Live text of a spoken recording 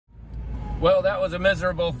Well, that was a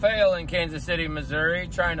miserable fail in Kansas City, Missouri,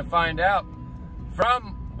 trying to find out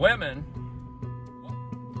from women.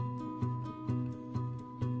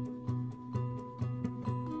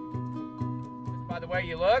 By the way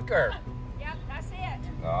you look, or? Yep, that's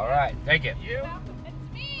it. All right, take it. You?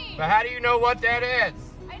 It's me. But how do you know what that is?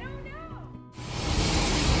 I don't know.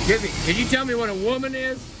 Can you tell me what a woman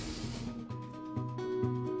is?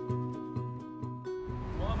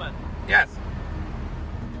 Woman. Yes.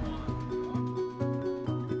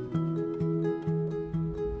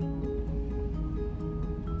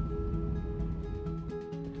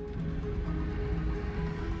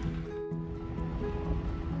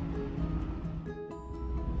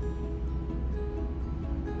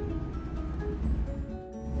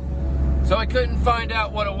 So I couldn't find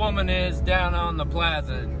out what a woman is down on the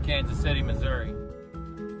plaza in Kansas City, Missouri.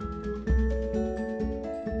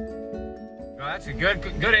 Well, that's a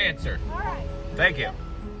good answer. All right. Thank you.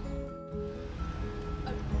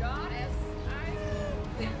 A goddess.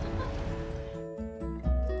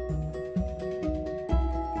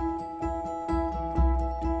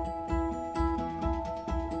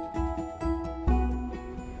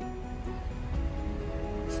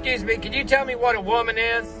 Excuse me, can you tell me what a woman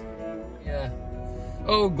is? Yeah.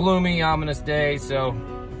 Oh, gloomy, ominous day, so. I'm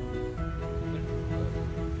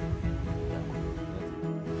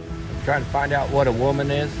trying to find out what a woman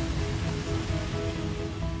is.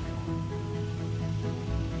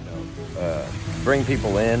 Bring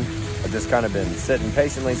people in. I've just kind of been sitting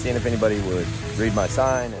patiently, seeing if anybody would read my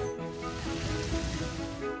sign.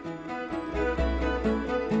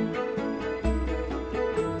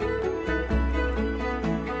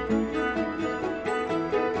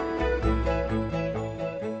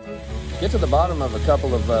 Get to the bottom of a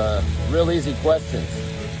couple of real easy questions.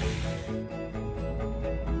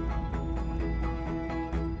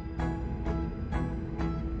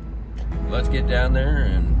 Let's get down there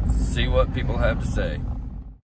and see what people have to say.